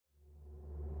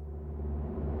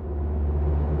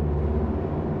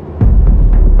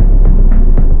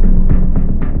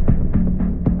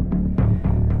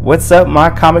What's up, my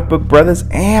comic book brothers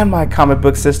and my comic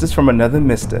book sisters from another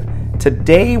mister?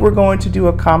 Today we're going to do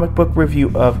a comic book review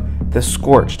of The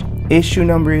Scorched, issue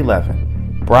number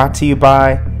 11, brought to you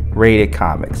by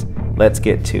RatedComics. Let's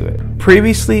get to it.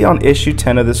 Previously on issue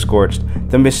 10 of The Scorched,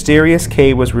 the mysterious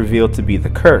cave was revealed to be the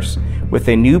curse, with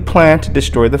a new plan to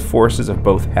destroy the forces of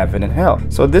both heaven and hell.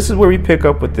 So this is where we pick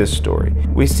up with this story.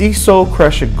 We see Soul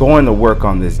Crusher going to work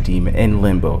on this demon in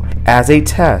Limbo. As a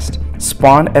test,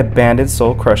 Spawn abandoned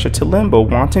Soul Crusher to Limbo,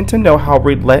 wanting to know how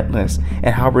relentless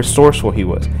and how resourceful he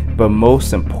was, but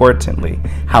most importantly,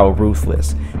 how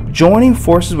ruthless. Joining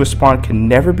forces with Spawn can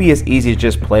never be as easy as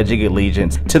just pledging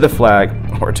allegiance to the flag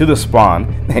or to the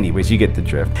Spawn. Anyways, you get the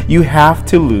drift. You have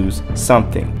to lose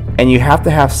something. And you have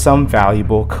to have some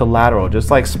valuable collateral,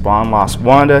 just like Spawn lost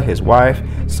Wanda, his wife.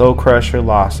 Soul Crusher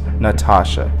lost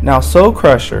Natasha. Now Soul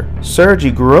Crusher,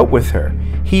 Sergi grew up with her.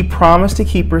 He promised to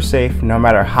keep her safe no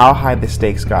matter how high the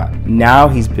stakes got. Now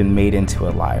he's been made into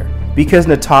a liar. Because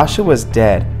Natasha was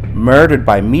dead, murdered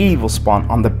by Medieval Spawn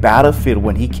on the battlefield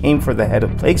when he came for the head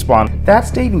of Plague Spawn.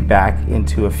 That's dating back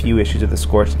into a few issues of The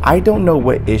Scorched. I don't know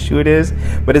what issue it is,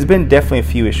 but it's been definitely a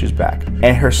few issues back.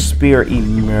 And her spear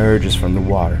emerges from the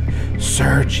water.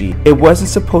 Sergi, it wasn't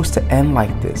supposed to end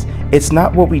like this. It's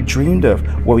not what we dreamed of,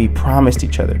 what we promised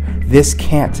each other. This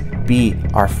can't be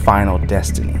our final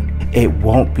destiny. It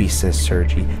won't be, says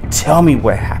Sergi. Tell me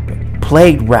what happened.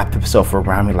 Plague wrapped himself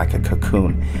around me like a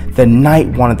cocoon. The Knight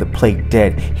wanted the Plague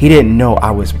dead. He didn't know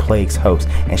I was Plague's host,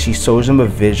 and she shows him a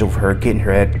visual of her getting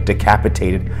her head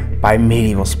decapitated by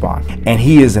Medieval Spawn, and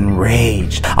he is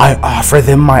enraged. I offer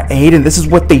them my aid, and this is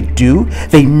what they do?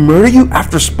 They murder you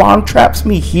after Spawn traps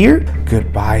me here?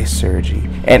 Goodbye, Sergi.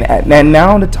 And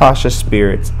now Natasha's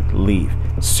spirits leave.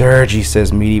 Sergi,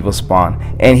 says Medieval Spawn,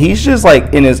 and he's just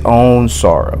like in his own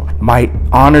sorrow. My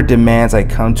honor demands I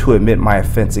come to admit my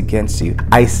offense against you.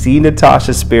 I see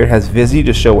Natasha's spirit has visited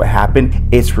to show what happened.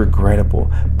 It's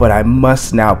regrettable, but I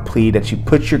must now plead that you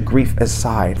put your grief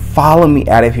aside. Follow me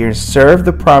out of here and serve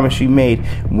the promise you made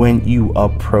when you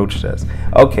approached us.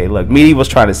 Okay, look, Medieval's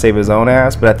trying to save his own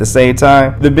ass, but at the same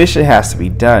time, the mission has to be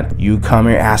done. You come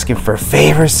here asking for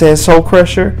favors, says Soul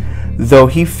Crusher. Though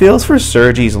he feels for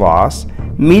Sergi's loss,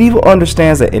 Medieval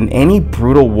understands that in any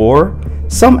brutal war,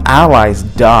 some allies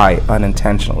die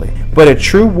unintentionally, but a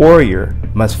true warrior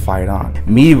must fight on.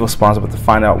 Medieval Spawn's about to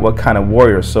find out what kind of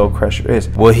warrior Soul Crusher is.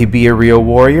 Will he be a real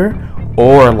warrior?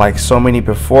 Or, like so many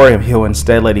before him, he'll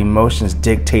instead let emotions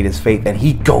dictate his fate, and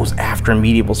he goes after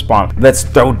Medieval Spawn. Let's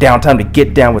throw down, time to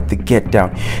get down with the get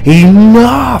down.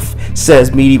 Enough,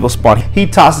 says Medieval Spawn. He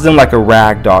tosses him like a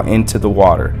rag doll into the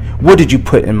water. What did you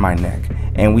put in my neck?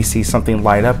 And we see something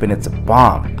light up, and it's a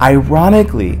bomb.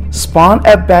 Ironically, Spawn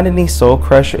abandoning Soul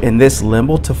Crusher in this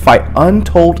limbo to fight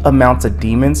untold amounts of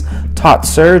demons taught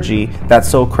Sergi, that's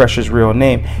Soul Crusher's real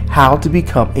name, how to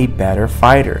become a better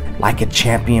fighter, like a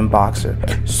champion boxer.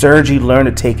 Sergi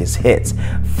learned to take his hits,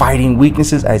 fighting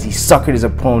weaknesses as he suckered his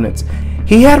opponents.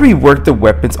 He had reworked the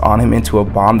weapons on him into a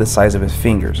bomb the size of his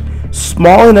fingers,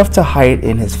 small enough to hide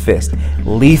in his fist,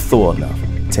 lethal enough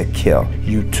to kill.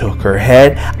 You took her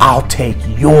head, I'll take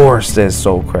yours, says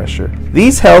Soul Crusher.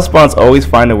 These Hellspawns always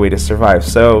find a way to survive,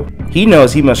 so he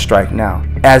knows he must strike now,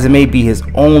 as it may be his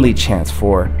only chance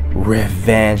for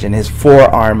revenge, and his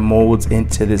forearm molds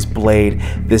into this blade,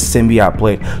 this symbiote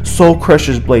blade. Soul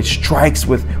Crusher's blade strikes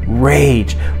with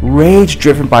rage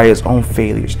driven by his own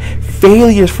failures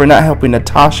for not helping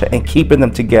Natasha and keeping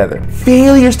them together,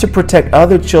 failures to protect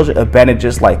other children abandoned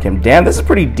just like him. Damn, this is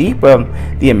pretty deep,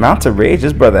 the amount of rage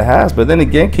this brother has. But then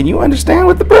again, can you understand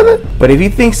with the brother? But if he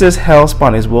thinks this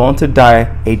Hellspawn is willing to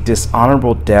die a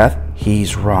dishonorable death,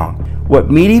 he's wrong. What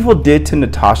Medieval did to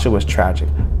Natasha was tragic,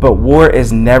 but war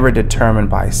is never determined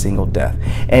by a single death.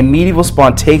 And Medieval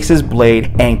Spawn takes his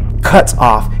blade and cuts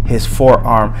off his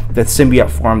forearm, the symbiote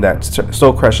form that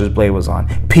Soul Crusher's blade was on.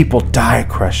 People die,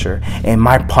 Crusher. In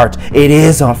my part, it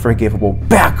is unforgivable.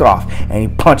 Back off. And he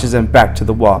punches him back to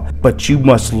the wall. But you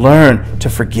must learn to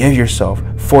forgive yourself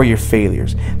for your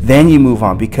failures. Then you move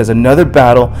on, because another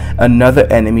battle, another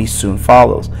enemy soon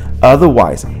follows.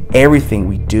 Otherwise, everything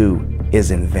we do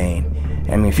is in vain.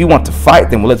 I mean, if you want to fight,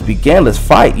 then well, let's begin. Let's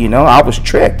fight, you know. I was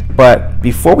tricked. But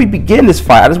before we begin this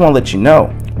fight, I just want to let you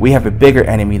know, we have a bigger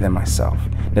enemy than myself.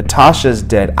 Natasha is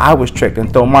dead. I was tricked,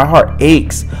 and though my heart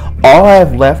aches, all I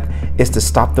have left is to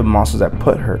stop the monsters that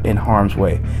put her in harm's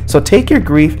way. So take your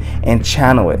grief and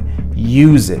channel it.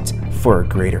 Use it for a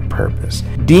greater purpose.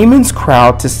 Demons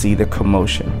crowd to see the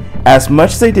commotion. As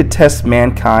much as they detest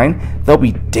mankind, they'll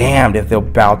be damned if they'll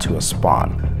bow to a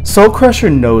Spawn. Soul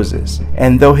Crusher knows this,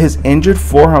 and though his injured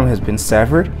forearm has been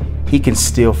severed, he can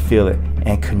still feel it,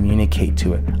 and communicate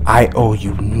to it. I owe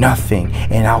you nothing,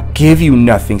 and I'll give you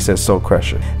nothing, says Soul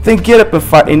Crusher. Then get up and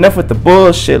fight. Enough with the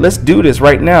bullshit. Let's do this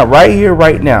right now, right here,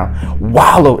 right now.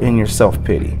 Wallow in your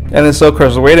self-pity. And then Soul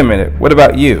Crusher, wait a minute, what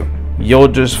about you? You'll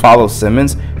just follow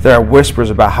Simmons? There are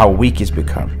whispers about how weak he's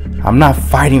become. I'm not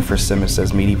fighting for Simmons,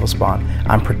 says Medieval Spawn.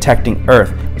 I'm protecting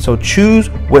Earth, so choose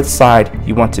what side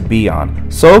you want to be on.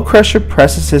 Soul Crusher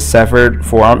presses his severed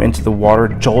forearm into the water,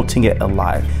 jolting it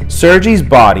alive. Sergei's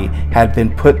body had been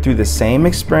put through the same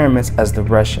experiments as the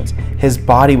Russians. His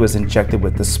body was injected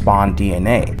with the Spawn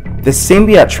DNA. The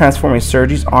symbiote transforming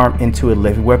Sergei's arm into a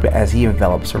living weapon as he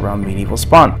envelops around Medieval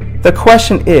Spawn. The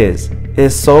question is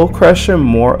Soul Crusher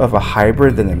more of a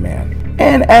hybrid than a man?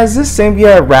 And as this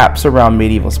symbiote wraps around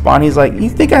Medieval Spawn, he's like, you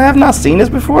think I have not seen this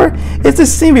before? It's a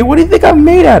symbiote, what do you think I'm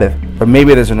made out of? Or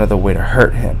maybe there's another way to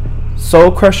hurt him.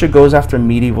 Soul Crusher goes after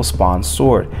Medieval Spawn's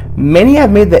sword. Many have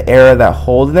made the error that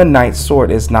holding the knight's sword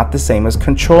is not the same as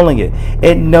controlling it.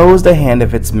 It knows the hand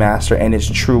of its master and its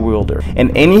true wielder,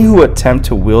 and any who attempt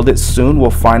to wield it soon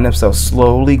will find themselves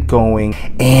slowly going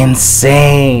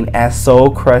insane, as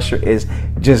Soul Crusher is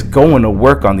just going to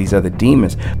work on these other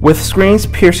demons. With screams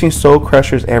piercing Soul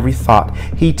Crusher's every thought,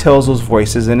 he tells those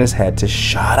voices in his head to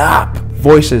shut up.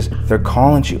 Voices, they're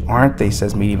calling you, aren't they,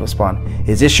 says Medieval Spawn.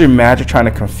 Is this your magic trying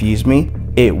to confuse me?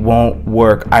 It won't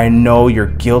work. I know you're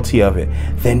guilty of it.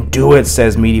 Then do it,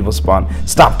 says Medieval Spawn.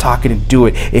 Stop talking and do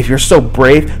it. If you're so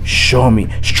brave, show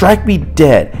me. Strike me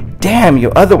dead. Damn you,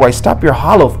 otherwise stop your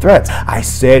hollow threats. I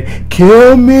said,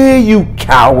 kill me, you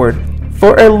coward.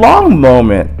 For a long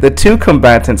moment, the two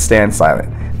combatants stand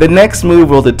silent. The next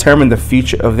move will determine the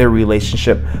future of their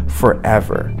relationship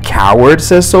forever. Coward,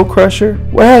 says Soul Crusher.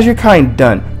 What has your kind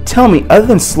done? Tell me, other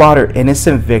than slaughter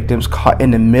innocent victims caught in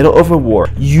the middle of a war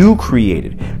you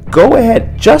created. Go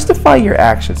ahead, justify your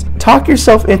actions. Talk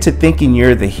yourself into thinking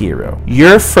you're the hero.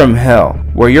 You're from hell.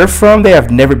 Where you're from, they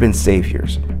have never been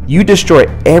saviors. You destroy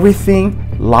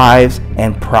everything, lives,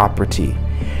 and property.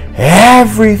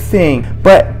 Everything.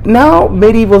 But now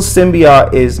Medieval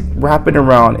Symbiote is wrapping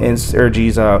around in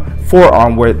Sergei's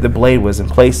forearm where the blade was in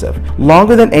place of.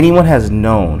 Longer than anyone has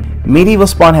known, Medieval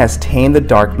Spawn has tamed the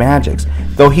dark magics.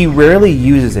 Though he rarely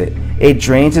uses it, it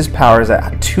drains his powers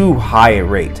at too high a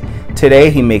rate. Today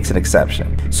he makes an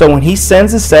exception. So when he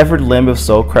sends the severed limb of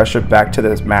Soul Crusher back to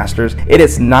his masters, it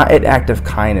is not an act of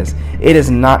kindness. It is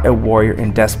not a warrior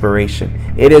in desperation.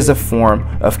 It is a form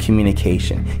of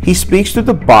communication. He speaks through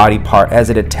the body part as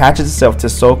it attaches itself to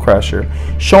Soul Crusher,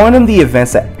 showing him the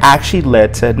events that actually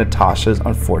led to Natasha's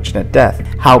unfortunate death,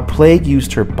 how Plague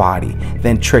used her body,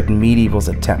 then tricked Medieval's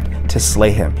attempt to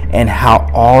slay him, and how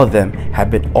all of them have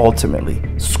been ultimately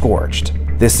scorched.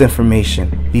 This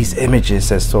information, these images,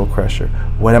 says Soul Crusher.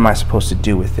 What am I supposed to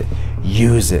do with it?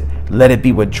 Use it. Let it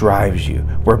be what drives you.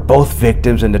 We're both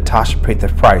victims and Natasha paid the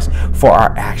price for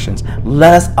our actions.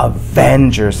 Let us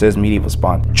avenge her, says Medieval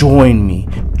Spawn. Join me.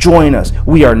 Join us.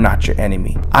 We are not your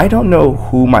enemy. I don't know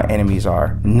who my enemies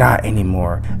are. Not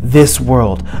anymore. This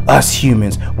world, us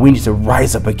humans, we need to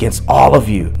rise up against all of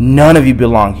you. None of you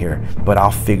belong here, but I'll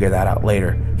figure that out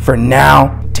later. For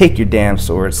now, take your damn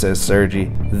sword, says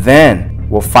Sergei. Then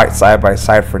we'll fight side by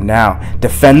side for now.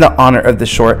 Defend the honor of the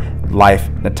short life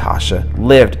Natasha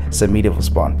lived, said Medieval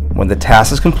Spawn. When the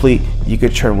task is complete, you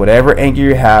could turn whatever anger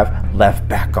you have left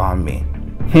back on me.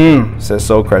 Says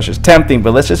Soul Crusher. It's tempting,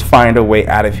 but let's just find a way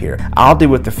out of here. I'll deal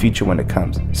with the future when it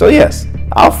comes. So yes,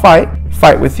 I'll fight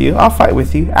with you. I'll fight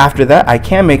with you. After that, I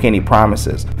can't make any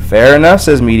promises. Fair enough,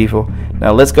 says Medieval.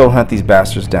 Now let's go hunt these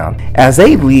bastards down. As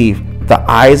they leave, the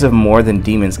eyes of more than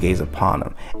demons gaze upon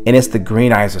them, and it's the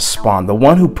green eyes of Spawn, the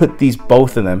one who put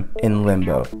both of them in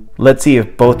limbo. Let's see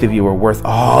if both of you are worth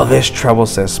all this trouble,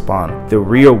 says Spawn. The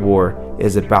real war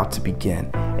is about to begin.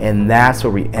 And that's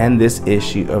where we end this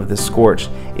issue of The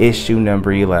Scorched, issue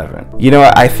number 11. You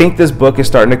know, I think this book is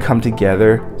starting to come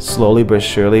together slowly but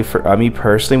surely. For me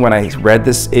personally, when I read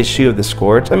this issue of The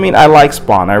Scorched, I mean, I like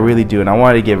Spawn, I really do, and I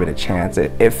wanted to give it a chance.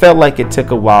 It felt like it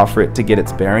took a while for it to get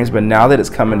its bearings, but now that it's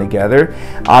coming together,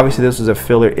 obviously this was a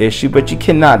filler issue, but you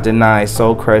cannot deny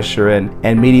Soul Crusher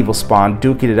and Medieval Spawn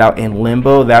duking it out in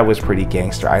limbo. That was pretty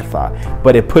gangster, I thought.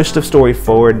 But it pushed the story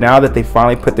forward now that they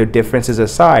finally put their differences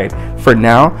aside. For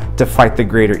now, to fight the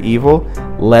greater evil,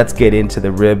 let's get into the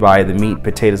ribeye, the meat and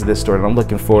potatoes of this story, and I'm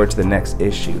looking forward to the next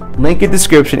issue. Link in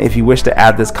description if you wish to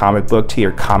add this comic book to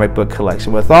your comic book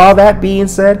collection. With all that being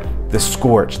said, The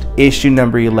Scorched, issue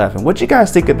number 11. What you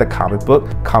guys think of the comic book?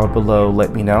 Comment below,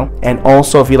 let me know. And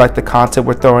also, if you like the content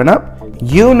we're throwing up,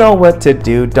 You know what to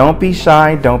do. Don't be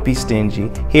shy, don't be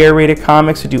stingy. Here at Rated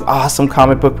Comics, we do awesome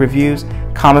comic book reviews,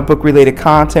 comic book related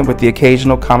content with the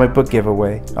occasional comic book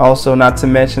giveaway. Also, not to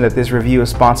mention that this review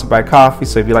is sponsored by coffee,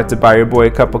 so if you'd like to buy your boy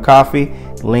a cup of coffee,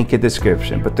 link in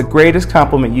description. But the greatest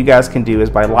compliment you guys can do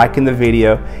is by liking the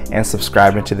video and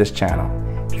subscribing to this channel.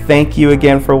 Thank you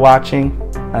again for watching.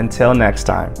 Until next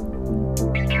time.